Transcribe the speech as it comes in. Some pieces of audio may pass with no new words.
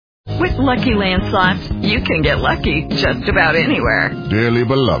With Lucky Land Slots, you can get lucky just about anywhere. Dearly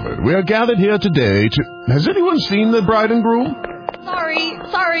beloved, we are gathered here today to... Has anyone seen the bride and groom?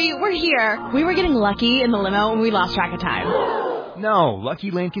 Sorry, we're here. We were getting lucky in the limo and we lost track of time. No,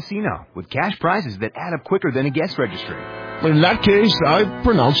 Lucky Land Casino, with cash prizes that add up quicker than a guest registry. In that case, I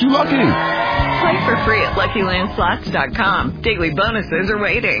pronounce you lucky. Play for free at LuckyLandSlots.com. Daily bonuses are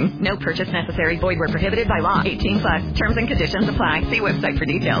waiting. No purchase necessary. Void where prohibited by law. 18+. Terms and conditions apply. See website for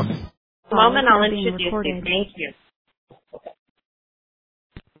details. Moment, I'll introduce you. Thank you.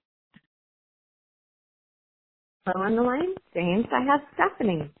 So on the line, James, I have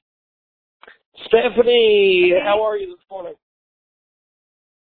Stephanie. Stephanie, how are you this morning?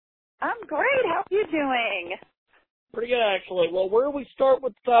 I'm great. How are you doing? Pretty good, actually. Well, where do we start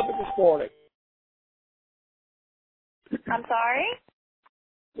with the topic this morning? I'm sorry?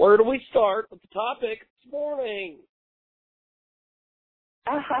 Where do we start with the topic this morning?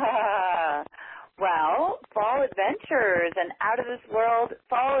 Well, fall adventures and out of this world.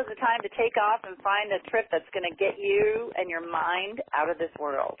 Fall is the time to take off and find a trip that's going to get you and your mind out of this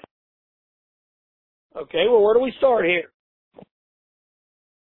world. Okay, well, where do we start here?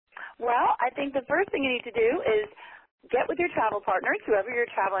 Well, I think the first thing you need to do is get with your travel partners, whoever you're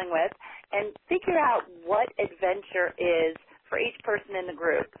traveling with, and figure out what adventure is for each person in the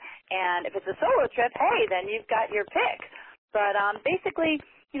group. And if it's a solo trip, hey, then you've got your pick. But basically,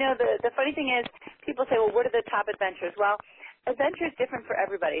 you know, the funny thing is people say, well, what are the top adventures? Well, adventure is different for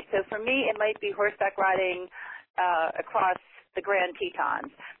everybody. So for me, it might be horseback riding across the Grand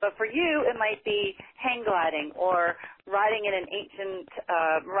Tetons. But for you, it might be hang gliding or riding in an ancient,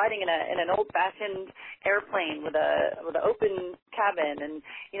 riding in an old-fashioned airplane with an open cabin, and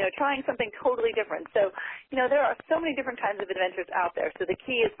you know, trying something totally different. So, you know, there are so many different kinds of adventures out there. So the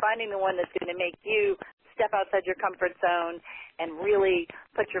key is finding the one that's going to make you step outside your comfort zone and really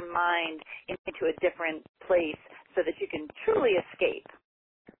put your mind into a different place so that you can truly escape.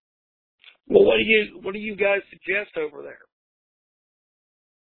 Well, what do you guys suggest over there?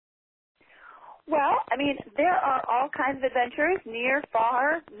 Well, I mean, there are all kinds of adventures, near,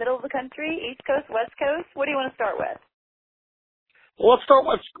 far, middle of the country, East Coast, West Coast. What do you want to start with? Well, let's start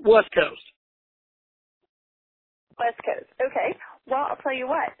with West Coast. West Coast. Okay. Well, I'll tell you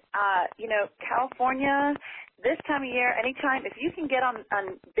what. You know, California, this time of year, anytime, if you can get on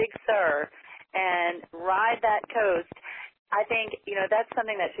Big Sur and ride that coast, I think, you know, that's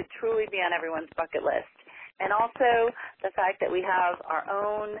something that should truly be on everyone's bucket list. And also the fact that we have our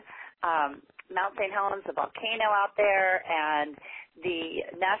own Mount St. Helens, the volcano out there, and the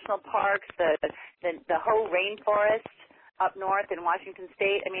national parks, the whole rainforest up north in Washington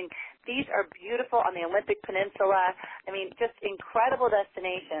State. I mean, these are beautiful on the Olympic Peninsula. I mean, just incredible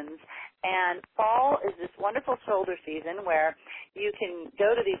destinations. And fall is this wonderful shoulder season where you can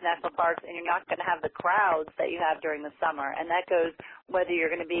go to these national parks and you're not going to have the crowds that you have during the summer. And that goes whether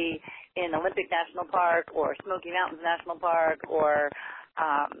you're going to be in Olympic National Park or Smoky Mountains National Park or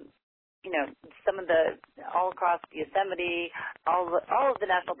you know, some of all across Yosemite, all of the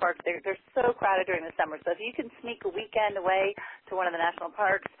national parks, they're so crowded during the summer. So if you can sneak a weekend away to one of the national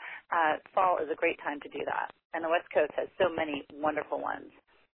parks, fall is a great time to do that. And the West Coast has so many wonderful ones.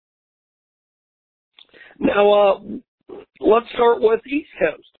 Now, let's start with East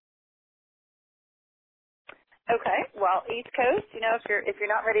Coast. Okay. Well, East Coast, you know, if you're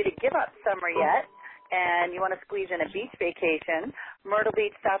not ready to give up summer yet, and you want to squeeze in a beach vacation, Myrtle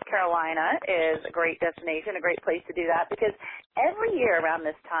Beach, South Carolina is a great destination, a great place to do that, because every year around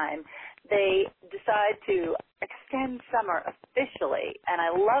this time, they decide to extend summer officially, and I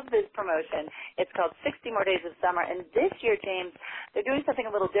love this promotion. It's called 60 More Days of Summer, and this year, James, they're doing something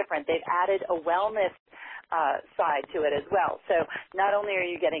a little different. They've added a wellness side to it as well. So not only are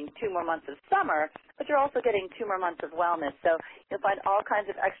you getting 2 more months of summer, but you're also getting 2 more months of wellness. So you'll find all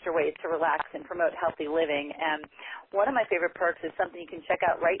kinds of extra ways to relax and promote healthy living. And one of my favorite perks is something you can check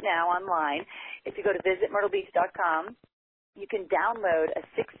out right now online. If you go to visitmyrtlebeach.com, you can download a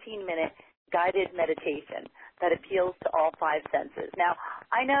 16-minute guided meditation that appeals to all 5 senses. Now,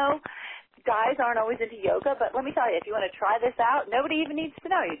 I know guys aren't always into yoga, but let me tell you, if you want to try this out, nobody even needs to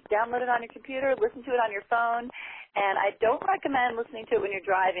know. You download it on your computer, listen to it on your phone, and I don't recommend listening to it when you're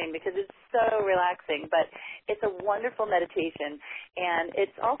driving because it's so relaxing, but it's a wonderful meditation, and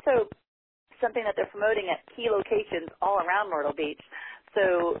it's also something that they're promoting at key locations all around Myrtle Beach.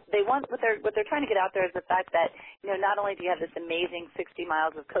 So they want what they're trying to get out there is the fact that, you know, not only do you have this amazing 60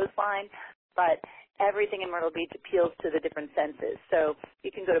 miles of coastline, but everything in Myrtle Beach appeals to the different senses. So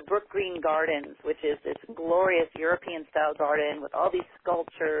you can go to Brook Green Gardens, which is this glorious European-style garden with all these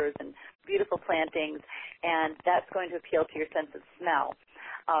sculptures and beautiful plantings, and that's going to appeal to your sense of smell.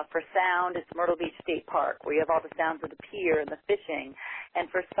 For sound, it's Myrtle Beach State Park, where you have all the sounds of the pier and the fishing. And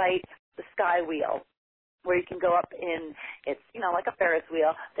for sight, the Sky Wheel, where you can go up in, it's, like a Ferris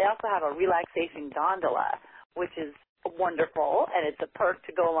wheel. They also have a relaxation gondola, which is wonderful, and it's a perk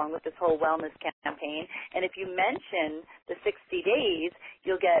to go along with this whole wellness campaign. And if you mention the 60 days,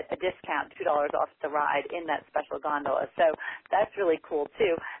 you'll get a discount, $2 off the ride in that special gondola. So that's really cool,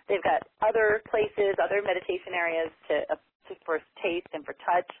 too. They've got other places, other meditation areas for taste and for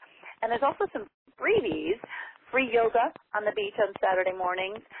touch. And there's also some freebies, free yoga on the beach on Saturday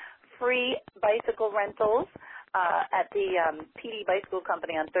mornings, free bicycle rentals at the PD Bicycle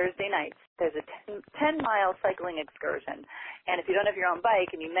Company on Thursday nights. There's a 10-mile cycling excursion. And if you don't have your own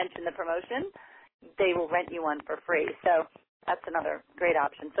bike and you mention the promotion, they will rent you one for free. So that's another great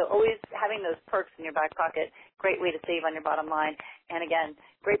option. So always having those perks in your back pocket, great way to save on your bottom line. And again,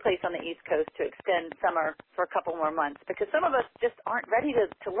 great place on the East Coast to extend summer for a couple more months, because some of us just aren't ready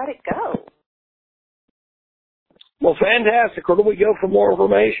to let it go. Well, fantastic. Where do we go for more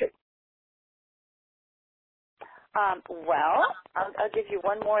information? I'll give you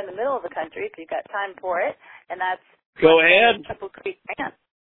one more in the middle of the country if you've got time for it, and that's Go ahead. Triple Creek Ranch.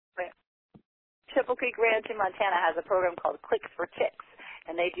 Triple Creek Ranch in Montana has a program called Clicks for Chicks,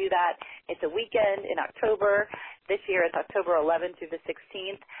 and they do that. It's a weekend in October. This year it's October 11th through the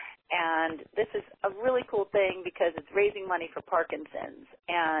 16th, and this is a really cool thing because it's raising money for Parkinson's.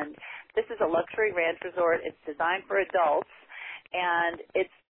 And this is a luxury ranch resort. It's designed for adults, and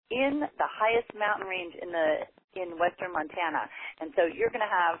it's in the highest mountain range in western Montana. And so you're going to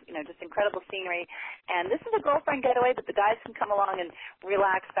have, just incredible scenery. And this is a girlfriend getaway, but the guys can come along and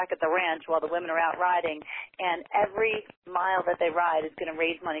relax back at the ranch while the women are out riding. And every mile that they ride is going to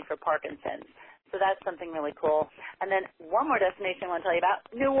raise money for Parkinson's. So that's something really cool. And then one more destination I want to tell you about,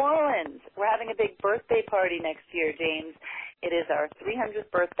 New Orleans. We're having a big birthday party next year, James. It is our 300th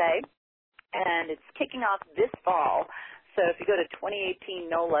birthday, and it's kicking off this fall. So if you go to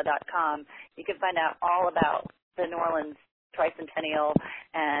 2018NOLA.com, you can find out all about the New Orleans Tricentennial,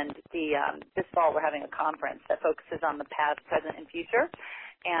 and this fall we're having a conference that focuses on the past, present, and future,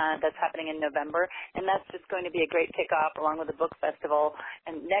 and that's happening in November. And that's just going to be a great kickoff along with the book festival.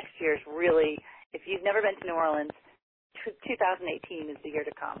 And next year's really, if you've never been to New Orleans, 2018 is the year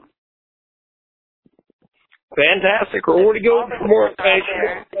to come. Fantastic. Where would you go for more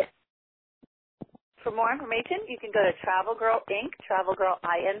information? For more information, you can go to Travel Girl Inc.,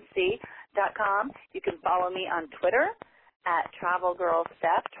 TravelGirlInc.com. You can follow me on Twitter at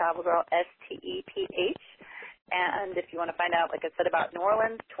TravelGirlSteph, TravelGirl STEPH. And if you want to find out, like I said, about New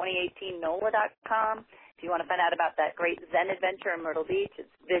Orleans, 2018NOLA.com. If you want to find out about that great Zen adventure in Myrtle Beach, it's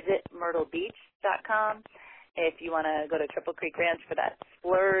visitmyrtlebeach.com. If you want to go to Triple Creek Ranch for that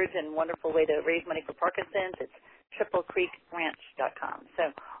splurge and wonderful way to raise money for Parkinson's, it's TripleCreekRanch.com.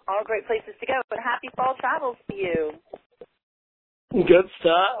 So all great places to go, but happy fall travels to you. Good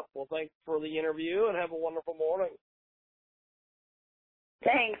stuff. Well, thanks for the interview, and have a wonderful morning.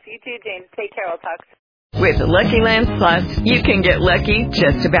 Thanks. You too, James. Take care. I'll talk soon. With Lucky Land Plus, you can get lucky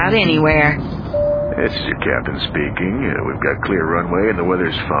just about anywhere. This is your captain speaking. We've got clear runway and the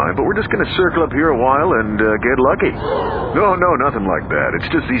weather's fine, but we're just going to circle up here a while and get lucky. No, nothing like that. It's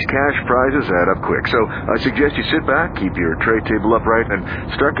just these cash prizes add up quick. So I suggest you sit back, keep your tray table upright, and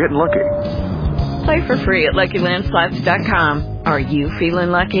start getting lucky. Play for free at LuckyLandSlots.com. Are you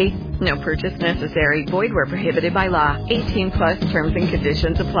feeling lucky? No purchase necessary. Void where prohibited by law. 18+ terms and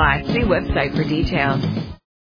conditions apply. See website for details.